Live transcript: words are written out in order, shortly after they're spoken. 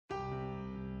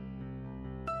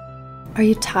Are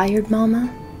you tired,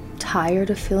 Mama?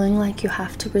 Tired of feeling like you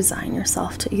have to resign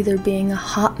yourself to either being a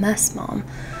hot mess mom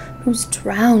who's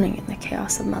drowning in the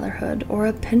chaos of motherhood, or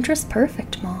a Pinterest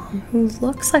perfect mom who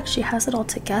looks like she has it all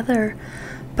together,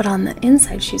 but on the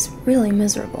inside she's really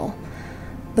miserable?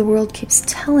 The world keeps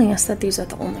telling us that these are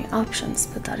the only options,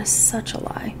 but that is such a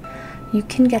lie. You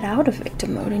can get out of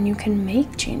victim mode and you can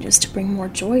make changes to bring more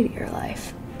joy to your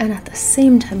life. And at the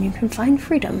same time, you can find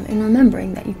freedom in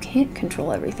remembering that you can't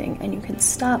control everything and you can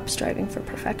stop striving for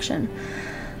perfection.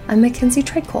 I'm Mackenzie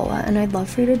Tricola, and I'd love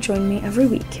for you to join me every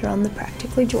week here on the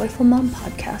Practically Joyful Mom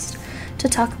podcast to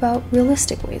talk about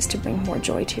realistic ways to bring more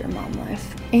joy to your mom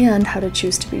life and how to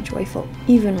choose to be joyful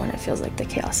even when it feels like the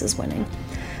chaos is winning.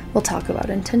 We'll talk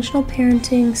about intentional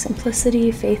parenting,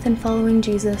 simplicity, faith in following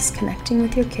Jesus, connecting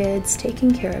with your kids, taking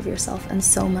care of yourself, and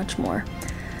so much more.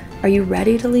 Are you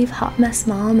ready to leave hot mess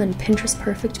mom and Pinterest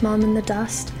perfect mom in the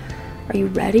dust? Are you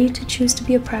ready to choose to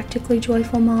be a practically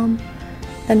joyful mom?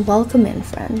 Then welcome in,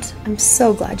 friend. I'm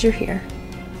so glad you're here.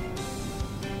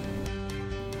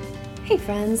 Hey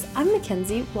friends, I'm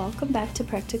Mackenzie. Welcome back to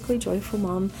Practically Joyful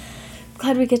Mom.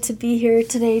 Glad we get to be here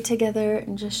today together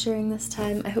and just sharing this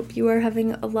time. I hope you are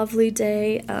having a lovely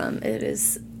day. It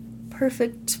is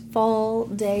perfect fall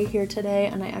day here today,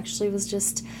 and I actually was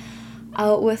just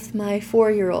out with my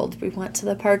 4-year-old. We went to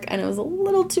the park, and it was a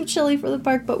little too chilly for the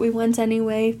park, but we went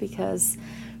anyway because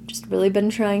I've just really been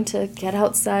trying to get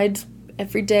outside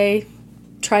every day,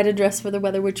 try to dress for the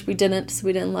weather, which we didn't, so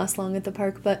we didn't last long at the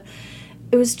park, but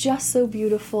it was just so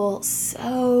beautiful.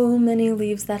 So many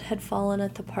leaves that had fallen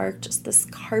at the park, just this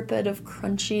carpet of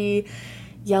crunchy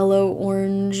yellow,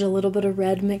 orange, a little bit of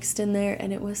red mixed in there,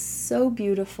 and it was so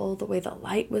beautiful the way the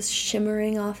light was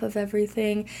shimmering off of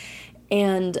everything.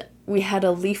 And we had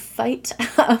a leaf fight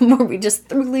where we just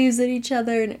threw leaves at each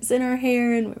other, and it was in our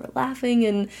hair, and we were laughing,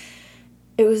 and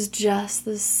it was just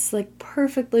this like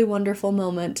perfectly wonderful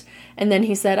moment. And then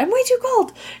he said, "I'm way too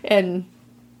cold," and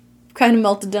kind of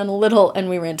melted down a little, and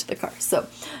we ran to the car. So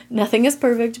nothing is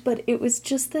perfect, but it was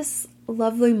just this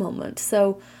lovely moment.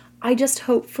 So I just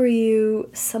hope for you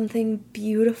something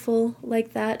beautiful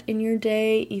like that in your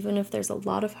day, even if there's a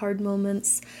lot of hard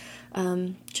moments.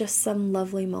 Just some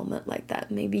lovely moment like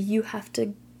that. Maybe you have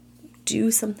to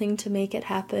do something to make it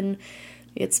happen.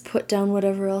 It's put down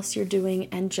whatever else you're doing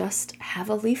and just have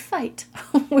a leaf fight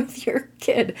with your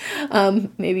kid.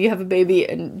 Maybe you have a baby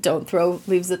and don't throw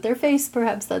leaves at their face.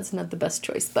 Perhaps that's not the best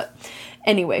choice. But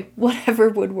anyway, whatever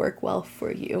would work well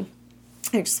for you.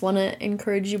 I just want to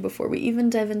encourage you before we even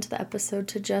dive into the episode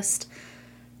to just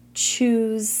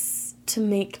choose to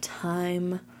make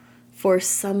time for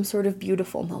some sort of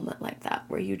beautiful moment like that,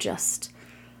 where you just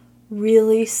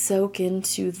really soak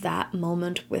into that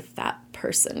moment with that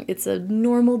person. It's a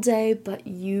normal day, but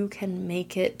you can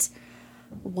make it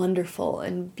wonderful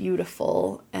and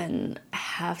beautiful and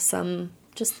have some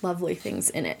just lovely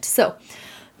things in it. So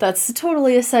that's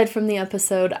totally aside from the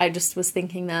episode. I just was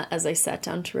thinking that as I sat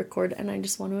down to record, and I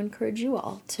just want to encourage you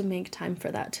all to make time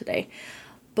for that today.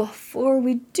 Before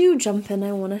we do jump in,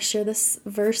 I want to share this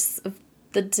verse of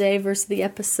the day, verse of the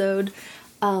episode.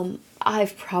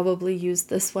 I've probably used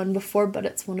this one before, but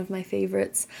it's one of my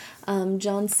favorites.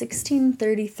 John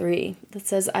 16:33 that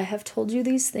says, "I have told you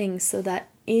these things so that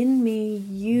in me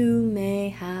you may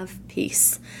have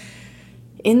peace.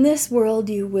 In this world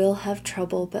you will have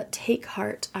trouble, but take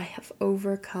heart, I have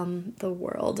overcome the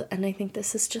world." And I think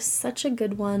this is just such a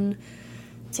good one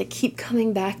to keep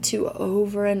coming back to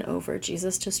over and over.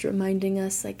 Jesus just reminding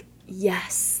us, like,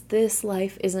 yes, this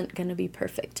life isn't going to be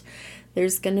perfect.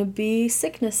 There's going to be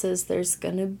sicknesses. There's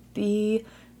going to be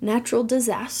natural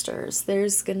disasters.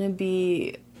 There's going to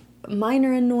be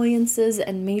minor annoyances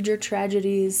and major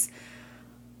tragedies.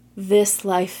 This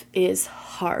life is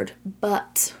hard,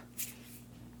 but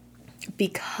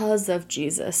because of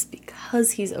Jesus,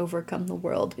 because he's overcome the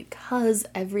world, because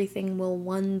everything will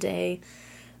one day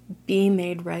be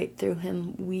made right through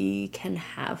him, we can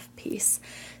have peace.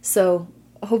 So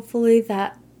hopefully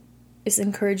that is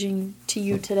encouraging to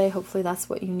you today. Hopefully that's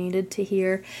what you needed to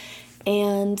hear.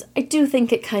 And I do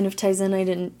think it kind of ties in. I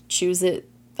didn't choose it.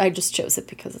 I just chose it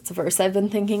because it's a verse I've been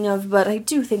thinking of, but I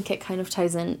do think it kind of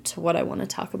ties into what I want to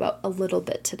talk about a little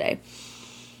bit today.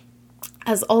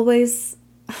 As always,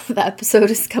 the episode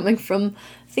is coming from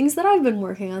things that I've been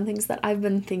working on, things that I've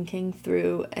been thinking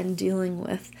through and dealing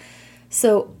with.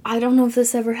 So I don't know if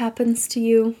this ever happens to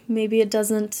you. Maybe it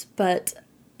doesn't, but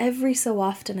every so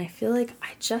often I feel like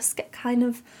I just get kind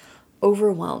of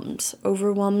overwhelmed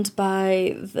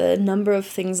by the number of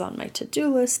things on my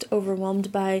to-do list,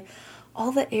 overwhelmed by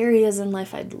all the areas in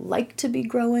life I'd like to be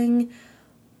growing,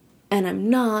 and I'm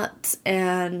not,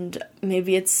 and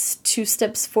maybe it's 2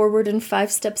 steps forward and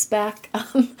 5 steps back,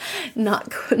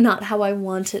 not how I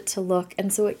want it to look.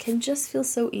 And so it can just feel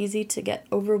so easy to get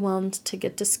overwhelmed, to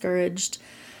get discouraged,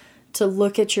 to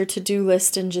look at your to-do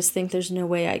list and just think there's no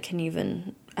way I can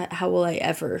even, how will I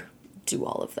ever do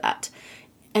all of that?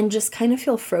 And just kind of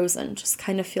feel frozen, just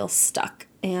kind of feel stuck,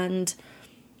 and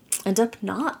end up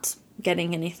not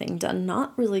getting anything done,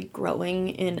 not really growing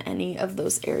in any of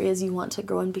those areas you want to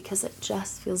grow in, because it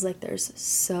just feels like there's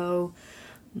so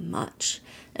much.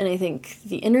 And I think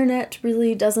the internet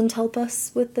really doesn't help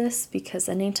us with this, because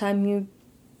anytime you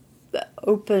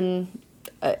open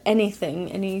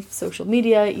anything, any social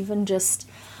media, even just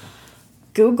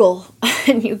Google,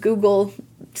 and you Google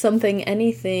something,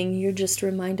 anything, you're just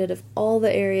reminded of all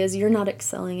the areas you're not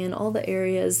excelling in, all the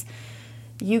areas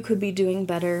you could be doing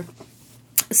better.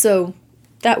 So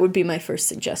that would be my first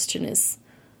suggestion, is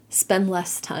spend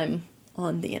less time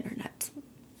on the internet.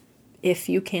 If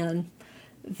you can,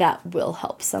 that will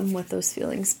help some with those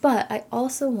feelings. But I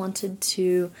also wanted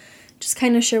to just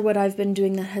kind of share what I've been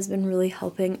doing that has been really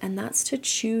helping, and that's to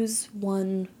choose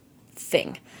one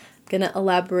thing. I'm going to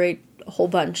elaborate a whole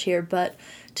bunch here, but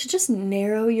to just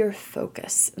narrow your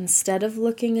focus. Instead of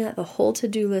looking at the whole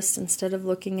to-do list, instead of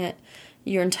looking at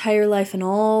your entire life and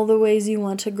all the ways you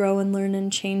want to grow and learn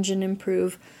and change and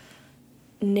improve,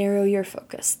 narrow your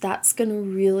focus. That's going to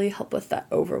really help with that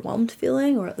overwhelmed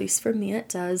feeling, or at least for me it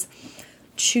does.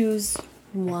 Choose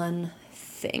one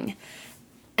thing.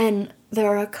 And there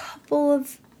are a couple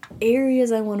of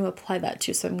areas I want to apply that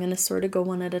to, so I'm going to sort of go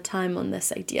one at a time on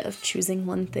this idea of choosing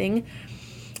one thing.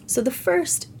 So the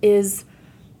first is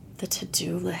the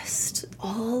to-do list.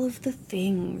 All of the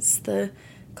things, the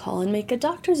call and make a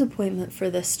doctor's appointment for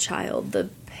this child, the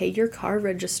pay your car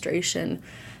registration,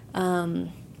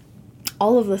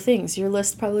 all of the things. Your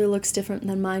list probably looks different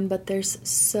than mine, but there's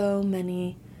so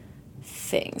many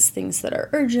things that are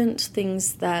urgent,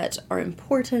 things that are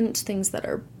important, things that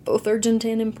are both urgent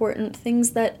and important,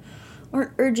 things that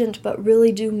aren't urgent but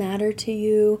really do matter to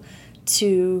you,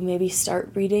 to maybe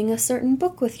start reading a certain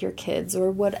book with your kids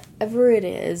or whatever it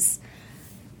is.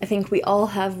 I think we all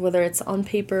have, whether it's on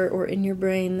paper or in your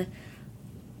brain,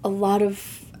 a lot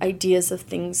of ideas of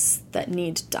things that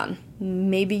need done.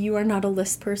 Maybe you are not a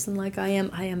list person like I am.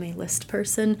 I am a list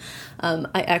person.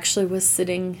 I actually was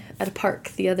sitting at a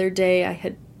park the other day. I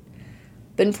had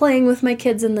been playing with my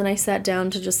kids, and then I sat down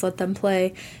to just let them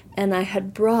play, and I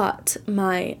had brought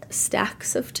my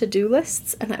stacks of to-do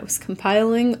lists, and I was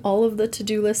compiling all of the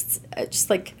to-do lists, just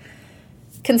like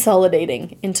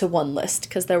consolidating into one list,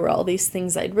 because there were all these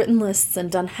things. I'd written lists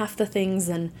and done half the things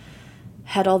and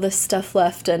had all this stuff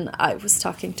left. And I was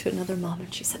talking to another mom,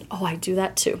 and she said, oh, I do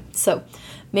that too. So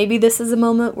maybe this is a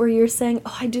moment where you're saying,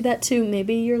 oh, I do that too.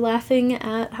 Maybe you're laughing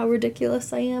at how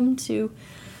ridiculous I am to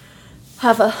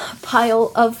have a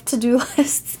pile of to-do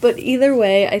lists. But either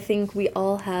way, I think we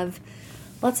all have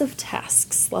lots of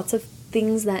tasks, lots of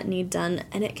things that need done,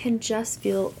 and it can just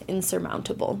feel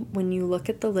insurmountable when you look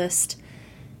at the list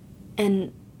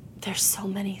and there's so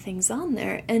many things on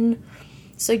there. And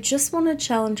so I just want to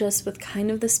challenge us with kind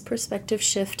of this perspective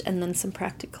shift and then some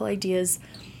practical ideas.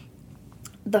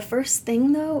 The first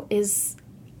thing, though, is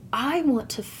I want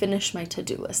to finish my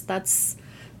to-do list. That's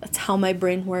how my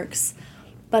brain works.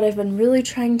 But I've been really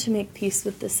trying to make peace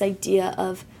with this idea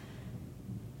of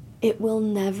it will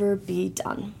never be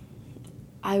done.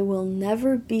 I will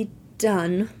never be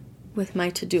done with my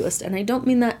to-do list. And I don't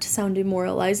mean that to sound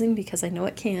demoralizing, because I know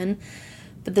it can,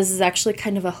 but this is actually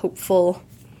kind of a hopeful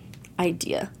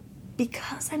idea,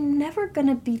 because I'm never going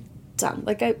to be done.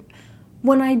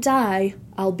 When I die,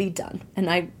 I'll be done. And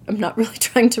I'm not really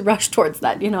trying to rush towards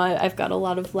that. I've got a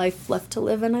lot of life left to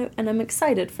live, and I'm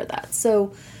excited for that.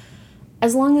 So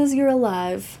as long as you're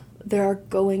alive, there are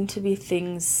going to be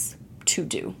things to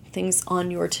do, things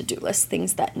on your to-do list,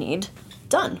 things that need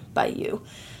done by you.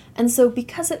 And so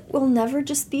because it will never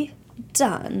just be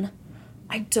done,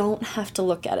 I don't have to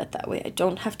look at it that way. I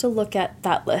don't have to look at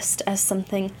that list as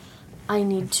something I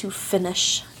need to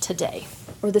finish today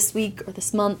or this week or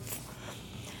this month.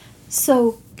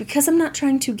 So because I'm not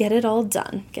trying to get it all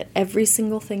done, get every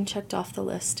single thing checked off the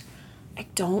list, I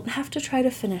don't have to try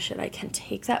to finish it. I can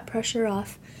take that pressure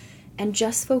off and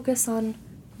just focus on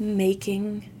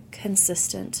making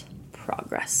consistent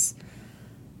progress.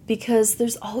 Because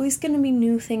there's always going to be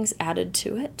new things added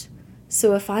to it.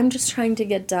 So if I'm just trying to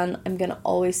get done, I'm going to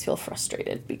always feel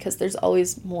frustrated, because there's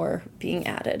always more being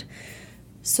added.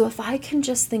 So if I can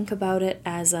just think about it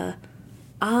as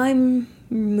I'm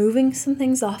moving some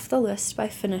things off the list by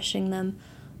finishing them,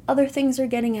 other things are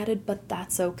getting added, but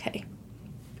that's okay.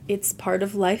 It's part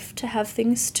of life to have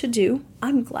things to do.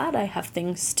 I'm glad I have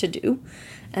things to do,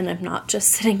 and I'm not just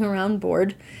sitting around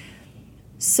bored.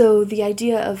 So the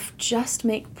idea of just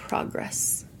make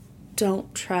progress.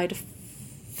 Don't try to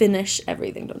finish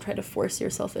everything. Don't try to force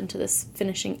yourself into this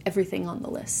finishing everything on the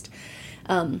list.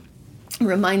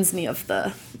 Reminds me of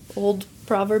the old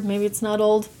proverb. Maybe it's not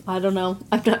old. I don't know.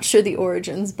 I'm not sure the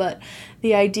origins, but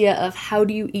the idea of how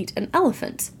do you eat an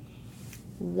elephant?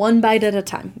 One bite at a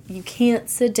time. You can't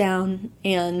sit down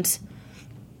and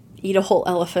eat a whole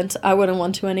elephant. I wouldn't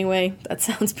want to anyway. That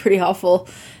sounds pretty awful.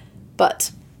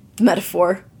 But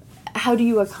metaphor, how do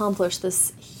you accomplish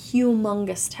this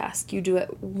humongous task? You do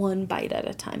it one bite at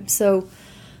a time. So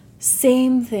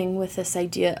same thing with this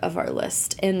idea of our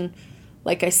list. And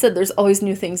like I said, there's always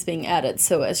new things being added.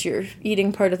 So as you're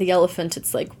eating part of the elephant,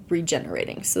 it's like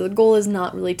regenerating. So the goal is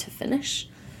not really to finish.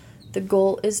 The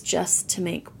goal is just to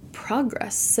make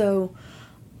progress. So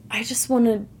I just want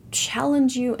to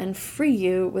challenge you and free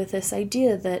you with this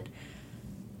idea that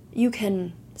you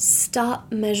can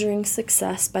stop measuring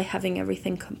success by having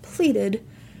everything completed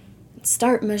and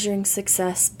start measuring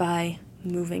success by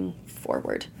moving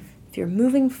forward. If you're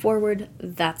moving forward,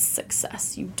 that's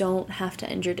success. You don't have to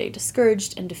end your day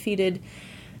discouraged and defeated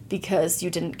because you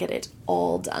didn't get it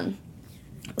all done.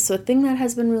 So a thing that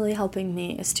has been really helping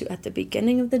me is to, at the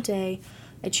beginning of the day,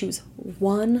 I choose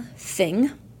one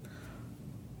thing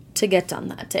to get done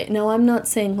that day. Now, I'm not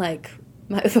saying like,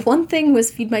 the one thing was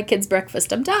feed my kids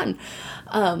breakfast, I'm done.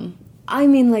 I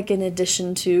mean like in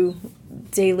addition to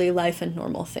daily life and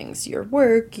normal things, your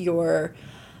work, your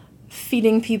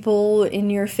feeding people in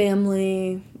your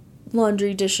family,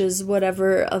 laundry, dishes,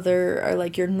 whatever other are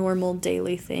like your normal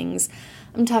daily things.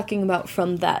 I'm talking about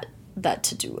from that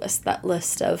to-do list, that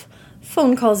list of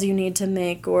phone calls you need to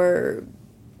make or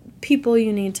people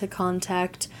you need to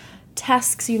contact,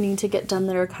 tasks you need to get done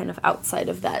that are kind of outside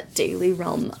of that daily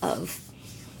realm of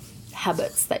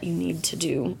habits that you need to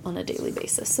do on a daily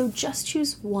basis. So just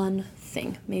choose one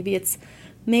thing. Maybe it's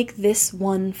make this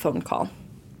one phone call.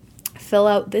 Fill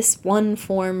out this one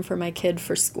form for my kid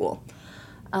for school.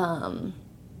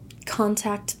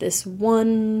 Contact this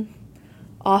one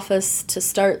office to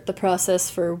start the process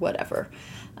for whatever.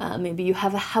 Maybe you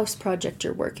have a house project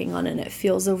you're working on and it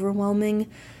feels overwhelming.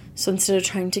 So instead of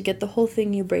trying to get the whole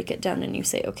thing, you break it down and you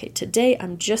say, okay, today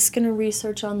I'm just going to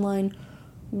research online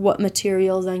what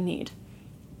materials I need.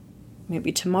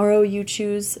 Maybe tomorrow you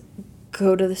choose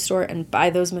go to the store and buy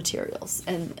those materials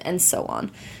and so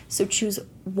on. So choose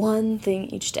one thing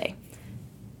each day.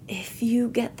 If you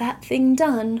get that thing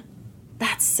done,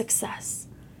 that's success.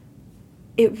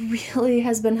 It really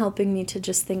has been helping me to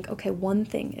just think, okay, one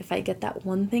thing. If I get that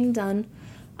one thing done,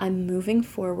 I'm moving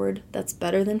forward. That's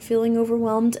better than feeling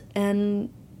overwhelmed and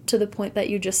to the point that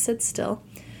you just sit still.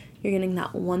 You're getting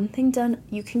that one thing done.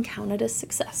 You can count it as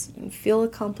success. You feel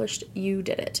accomplished. You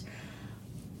did it.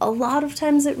 A lot of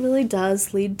times it really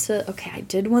does lead to, okay, I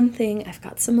did one thing. I've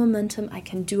got some momentum. I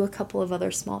can do a couple of other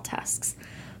small tasks.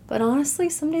 But honestly,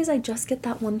 some days I just get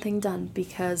that one thing done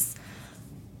because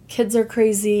kids are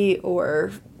crazy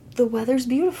or the weather's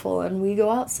beautiful and we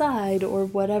go outside or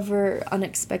whatever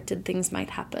unexpected things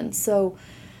might happen. So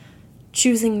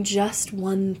choosing just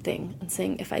one thing and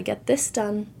saying, if I get this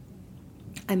done,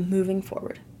 I'm moving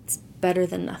forward. It's better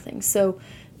than nothing. So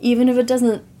even if it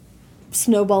doesn't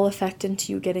snowball effect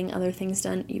into you getting other things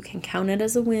done, you can count it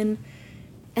as a win.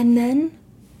 And then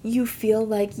you feel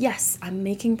like, yes, I'm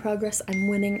making progress, I'm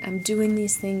winning, I'm doing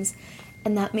these things.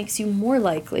 And that makes you more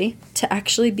likely to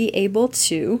actually be able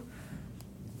to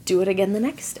do it again the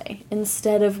next day.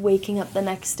 Instead of waking up the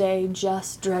next day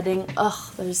just dreading,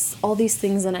 there's all these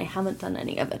things and I haven't done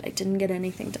any of it. I didn't get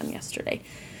anything done yesterday.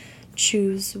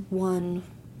 Choose one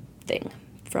thing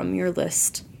from your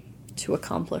list to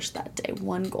accomplish that day,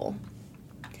 one goal.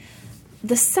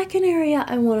 The second area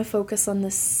I want to focus on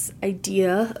this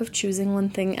idea of choosing one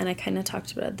thing, and I kind of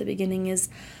talked about at the beginning, is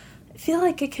I feel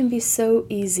like it can be so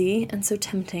easy and so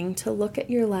tempting to look at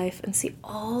your life and see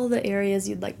all the areas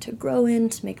you'd like to grow in,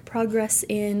 to make progress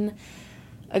in.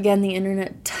 Again, the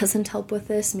internet doesn't help with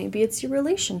this. Maybe it's your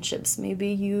relationships. Maybe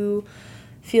you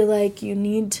feel like you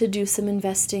need to do some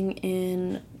investing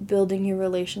in building your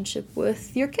relationship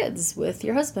with your kids, with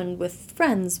your husband, with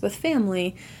friends, with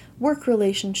family, work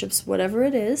relationships, whatever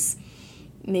it is.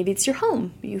 Maybe it's your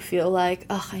home. You feel like,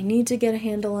 I need to get a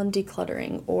handle on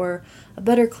decluttering or a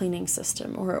better cleaning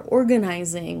system or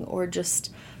organizing or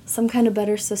just some kind of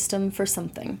better system for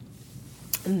something.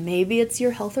 And maybe it's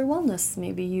your health or wellness.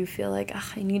 Maybe you feel like,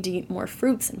 I need to eat more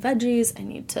fruits and veggies. I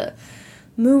need to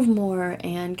move more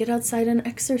and get outside and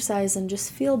exercise and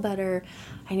just feel better.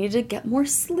 I need to get more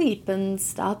sleep and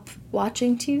stop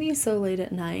watching TV so late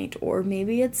at night. Or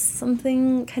maybe it's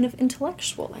something kind of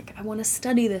intellectual, like I want to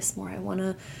study this more, I want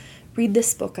to read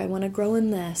this book, I want to grow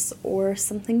in this. Or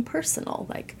something personal,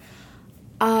 like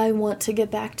I want to get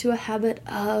back to a habit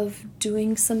of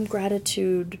doing some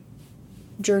gratitude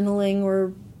journaling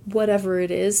or whatever it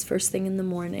is first thing in the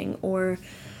morning, or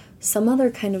some other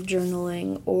kind of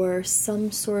journaling, or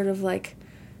some sort of like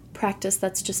practice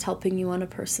that's just helping you on a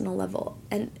personal level.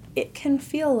 And it can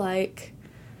feel like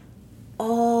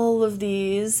all of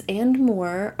these and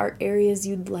more are areas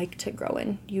you'd like to grow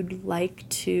in, you'd like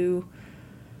to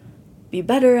be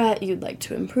better at, you'd like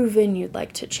to improve in, you'd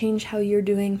like to change how you're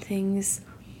doing things.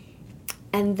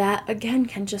 And that, again,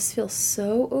 can just feel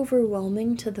so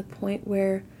overwhelming to the point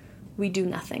where we do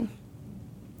nothing.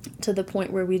 To the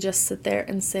point where we just sit there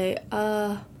and say,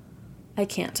 I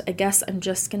can't. I guess I'm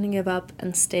just going to give up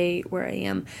and stay where I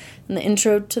am. In the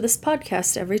intro to this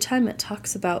podcast, every time it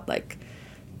talks about, like,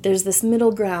 there's this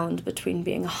middle ground between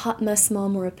being a hot mess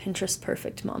mom or a Pinterest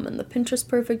perfect mom. And the Pinterest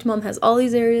perfect mom has all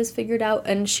these areas figured out,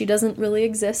 and she doesn't really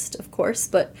exist, of course,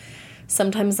 but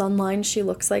sometimes online she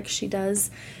looks like she does.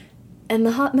 And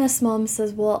the hot mess mom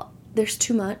says, well, there's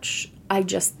too much. I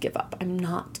just give up. I'm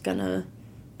not gonna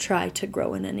try to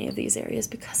grow in any of these areas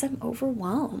because I'm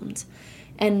overwhelmed.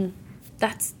 And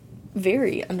that's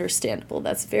very understandable.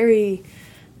 That's very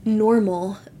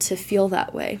normal to feel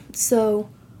that way. So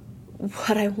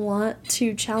what I want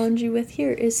to challenge you with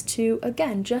here is to,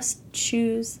 again, just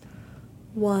choose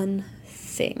one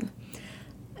thing.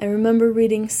 I remember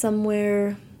reading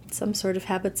somewhere, some sort of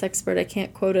habits expert, I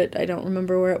can't quote it, I don't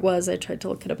remember where it was, I tried to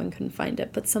look it up and couldn't find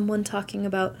it, but someone talking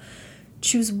about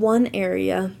choose one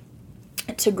area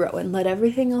to grow in, let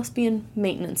everything else be in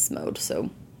maintenance mode. So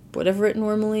whatever it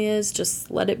normally is,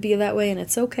 just let it be that way and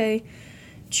it's okay.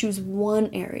 Choose one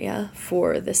area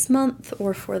for this month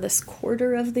or for this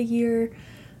quarter of the year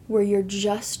where you're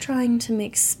just trying to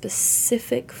make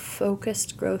specific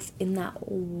focused growth in that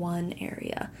one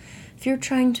area. If you're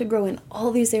trying to grow in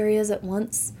all these areas at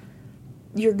once,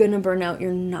 you're going to burn out.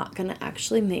 You're not going to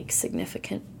actually make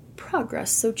significant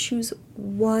progress. So choose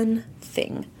one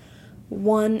thing,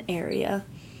 one area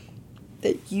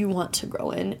that you want to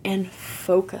grow in and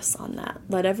focus on that.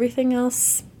 Let everything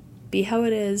else be how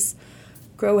it is.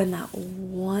 Grow in that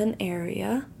one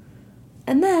area.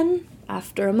 And then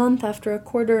after a month, after a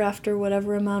quarter, after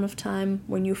whatever amount of time,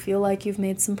 when you feel like you've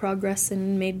made some progress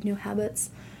and made new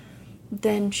habits,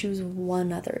 then choose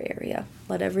one other area.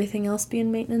 Let everything else be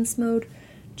in maintenance mode.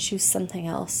 Choose something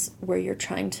else where you're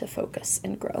trying to focus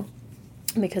and grow.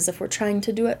 Because if we're trying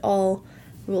to do it all,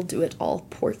 we'll do it all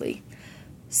poorly.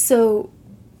 So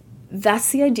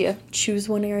that's the idea. Choose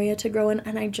one area to grow in.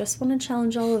 And I just want to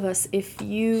challenge all of us. If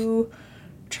you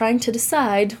trying to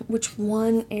decide which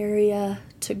one area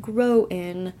to grow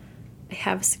in, I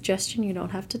have a suggestion. You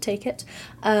don't have to take it.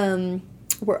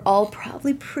 We're all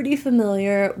probably pretty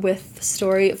familiar with the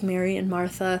story of Mary and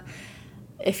Martha.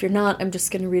 If you're not, I'm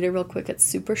just going to read it real quick. It's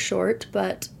super short,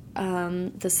 but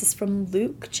this is from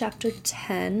Luke chapter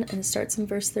 10, and it starts in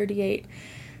verse 38.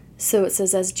 So it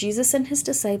says, as Jesus and his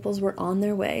disciples were on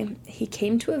their way, he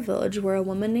came to a village where a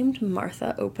woman named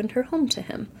Martha opened her home to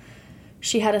him.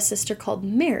 She had a sister called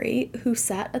Mary who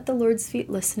sat at the Lord's feet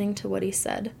listening to what he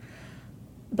said.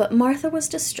 But Martha was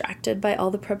distracted by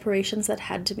all the preparations that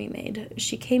had to be made.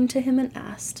 She came to him and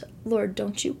asked, Lord,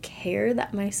 don't you care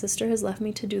that my sister has left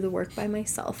me to do the work by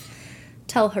myself?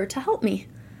 Tell her to help me.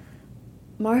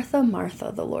 Martha,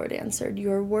 Martha, the Lord answered,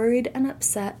 you are worried and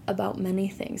upset about many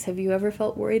things. Have you ever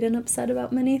felt worried and upset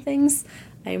about many things?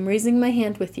 I am raising my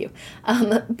hand with you.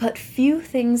 But few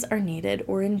things are needed,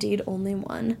 or indeed only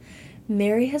one.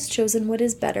 Mary has chosen what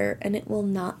is better, and it will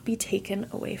not be taken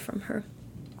away from her.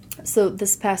 So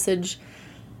this passage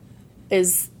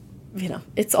is,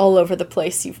 it's all over the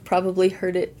place. You've probably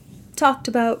heard it talked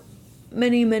about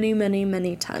many, many, many,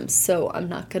 many times. So I'm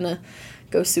not going to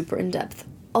go super in depth.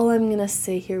 All I'm going to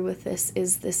say here with this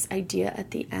is this idea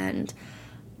at the end.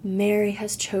 Mary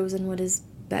has chosen what is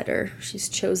better. She's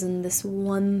chosen this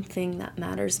one thing that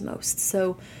matters most.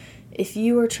 So if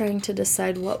you are trying to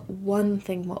decide what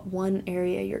one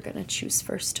area you're going to choose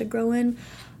first to grow in,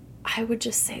 I would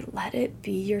just say let it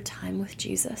be your time with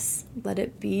Jesus. Let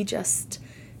it be just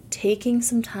taking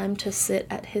some time to sit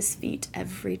at his feet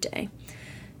every day.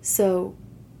 So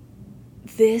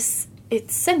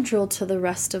it's central to the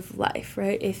rest of life,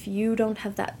 right? If you don't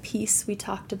have that peace we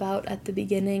talked about at the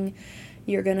beginning,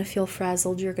 you're going to feel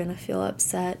frazzled, you're going to feel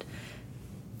upset.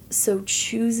 So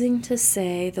choosing to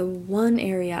say the one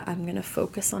area I'm going to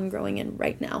focus on growing in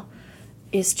right now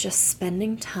is just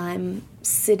spending time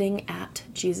sitting at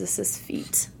Jesus's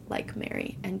feet like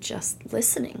Mary and just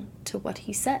listening to what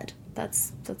he said.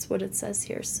 That's what it says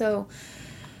here. So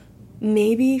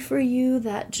maybe for you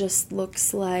that just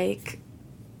looks like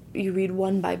you read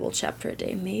one Bible chapter a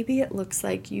day. Maybe it looks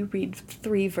like you read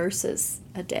 3 verses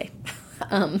a day.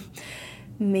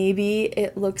 Maybe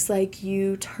it looks like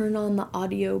you turn on the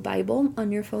audio Bible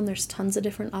on your phone. There's tons of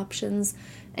different options,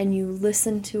 and you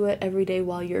listen to it every day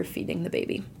while you're feeding the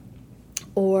baby.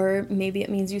 Or maybe it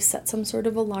means you set some sort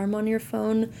of alarm on your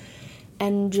phone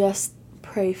and just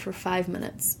pray for 5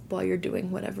 minutes while you're doing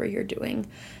whatever you're doing.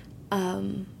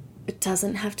 It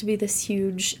doesn't have to be this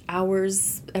huge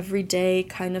hours every day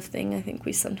kind of thing. I think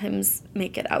we sometimes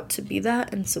make it out to be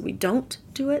that, and so we don't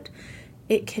do it.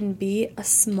 It can be a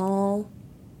small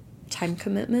time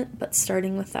commitment, but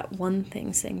starting with that one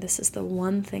thing, saying this is the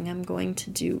one thing I'm going to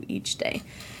do each day,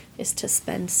 is to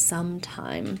spend some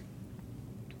time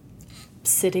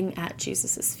sitting at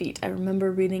Jesus's feet. I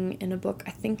remember reading in a book,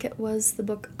 I think it was the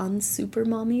book Unsuper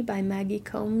Mommy by Maggie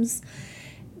Combs,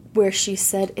 where she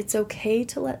said it's okay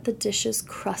to let the dishes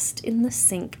crust in the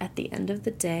sink at the end of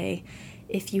the day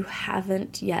if you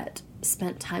haven't yet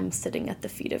spent time sitting at the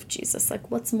feet of Jesus.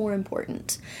 Like, what's more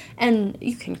important? And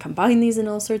you can combine these in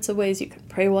all sorts of ways. You can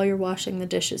pray while you're washing the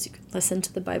dishes. You can listen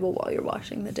to the Bible while you're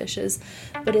washing the dishes.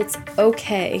 But it's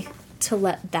okay to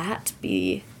let that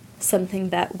be something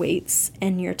that waits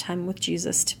and your time with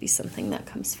Jesus to be something that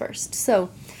comes first. So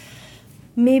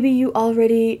maybe you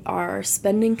already are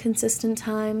spending consistent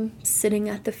time sitting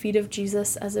at the feet of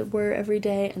Jesus, as it were, every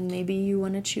day, and maybe you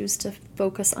want to choose to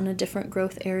focus on a different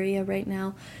growth area right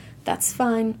now. That's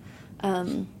fine.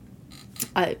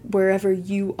 Wherever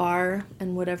you are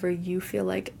and whatever you feel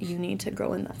like you need to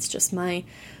grow in, that's just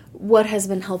what has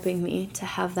been helping me to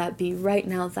have that be right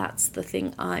now. That's the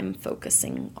thing I'm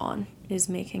focusing on, is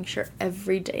making sure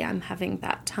every day I'm having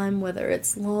that time, whether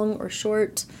it's long or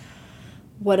short,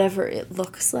 whatever it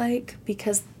looks like,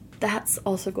 because that's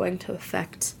also going to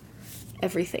affect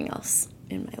everything else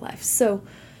in my life. So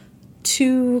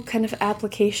 2 kind of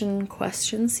application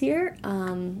questions here.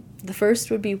 The first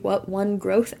would be, what one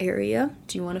growth area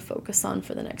do you want to focus on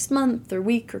for the next month or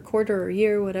week or quarter or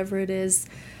year, whatever it is?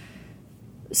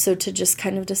 So to just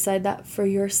kind of decide that for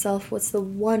yourself, what's the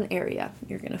one area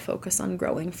you're going to focus on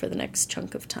growing for the next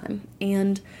chunk of time?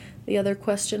 And the other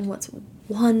question, what's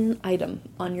one item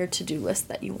on your to-do list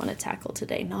that you want to tackle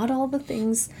today? Not all the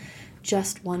things,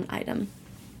 just one item.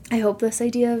 I hope this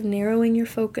idea of narrowing your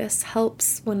focus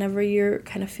helps whenever you're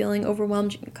kind of feeling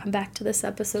overwhelmed. You can come back to this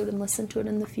episode and listen to it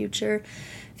in the future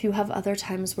if you have other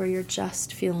times where you're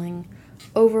just feeling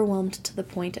overwhelmed to the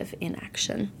point of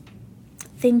inaction.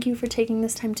 Thank you for taking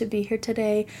this time to be here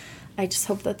today. I just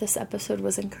hope that this episode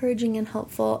was encouraging and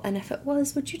helpful, and if it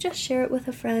was, would you just share it with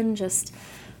a friend? Just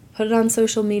put it on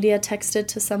social media, text it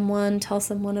to someone, tell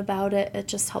someone about it. It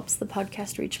just helps the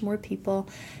podcast reach more people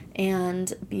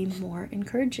and be more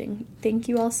encouraging. Thank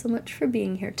you all so much for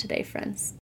being here today, friends.